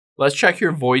let's check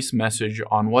your voice message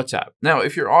on WhatsApp. Now,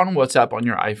 if you're on WhatsApp on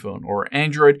your iPhone or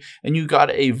Android and you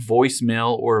got a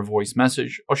voicemail or a voice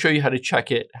message, I'll show you how to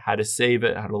check it, how to save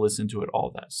it, how to listen to it,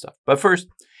 all that stuff. But first,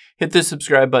 hit the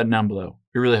subscribe button down below.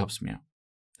 It really helps me out.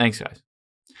 Thanks, guys.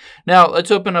 Now,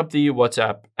 let's open up the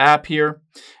WhatsApp app here,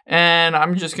 and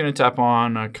I'm just going to tap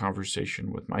on a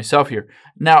conversation with myself here.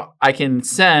 Now, I can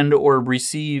send or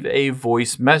receive a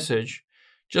voice message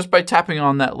just by tapping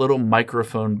on that little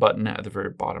microphone button at the very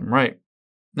bottom right.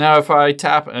 Now, if I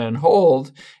tap and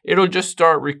hold, it'll just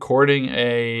start recording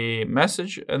a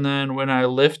message, and then when I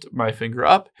lift my finger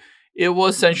up, it will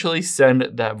essentially send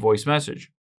that voice message.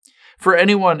 For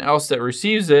anyone else that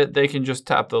receives it, they can just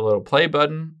tap the little play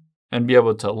button and be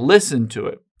able to listen to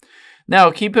it.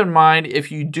 Now, keep in mind, if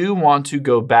you do want to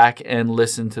go back and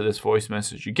listen to this voice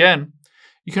message again,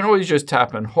 you can always just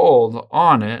tap and hold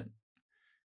on it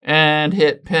and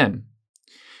hit pin.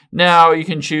 Now, you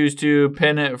can choose to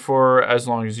pin it for as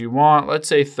long as you want, let's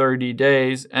say 30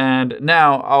 days, and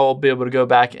now I'll be able to go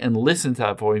back and listen to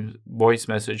that voice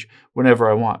message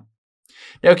whenever I want.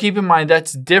 Now, keep in mind,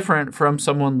 that's different from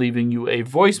someone leaving you a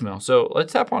voicemail. So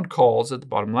let's tap on calls at the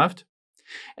bottom left.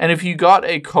 And if you got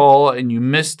a call and you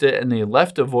missed it and they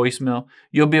left a voicemail,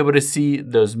 you'll be able to see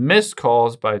those missed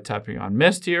calls by tapping on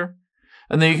missed here.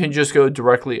 And then you can just go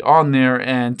directly on there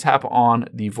and tap on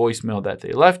the voicemail that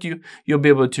they left you. You'll be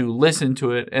able to listen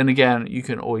to it. And again, you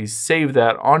can always save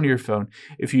that on your phone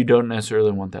if you don't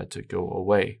necessarily want that to go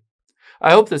away.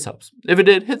 I hope this helps. If it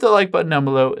did, hit the like button down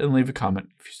below and leave a comment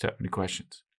if you still have any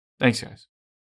questions. Thanks, guys.